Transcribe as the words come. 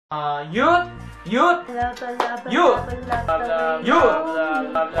Youth! Youth! Youth! Youth!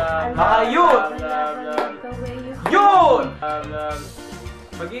 Mga youth! Youth!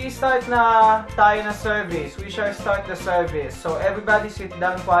 Mag-i-start na tayo na service. We shall start the service. So everybody sit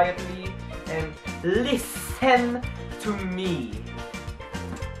down quietly and listen to me.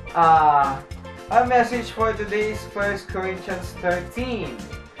 Our message for today is 1 Corinthians 13.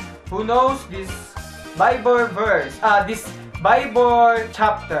 Who knows this Bible verse? This Bible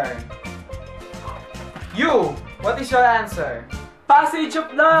chapter. You, what is your answer? Passage of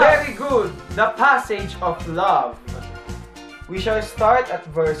love! Very good. The passage of love. We shall start at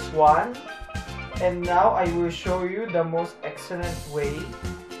verse 1. And now I will show you the most excellent way.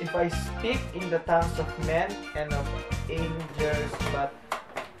 If I speak in the tongues of men and of angels, but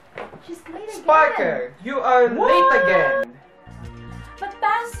She's late again. Sparker, you are late again. But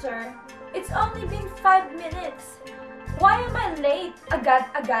Pastor, it's only been 5 minutes. Why am I late?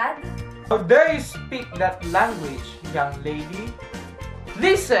 Agad-agad? How dare you speak that language, young lady?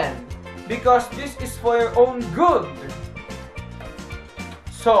 Listen, because this is for your own good.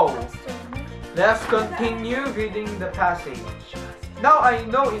 So, let's continue reading the passage. Now I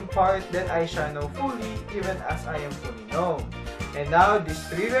know in part, then I shall know fully, even as I am fully known. And now these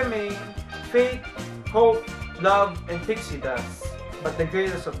three remain: faith, hope, love, and pixie dust. But the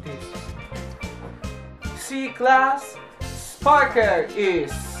greatest of these. See, class, Sparker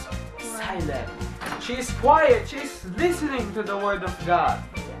is silent. She is quiet. She is listening to the word of God.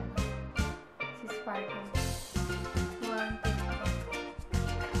 She's Sparker.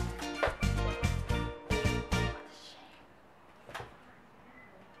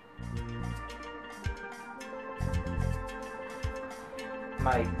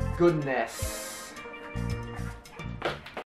 My goodness.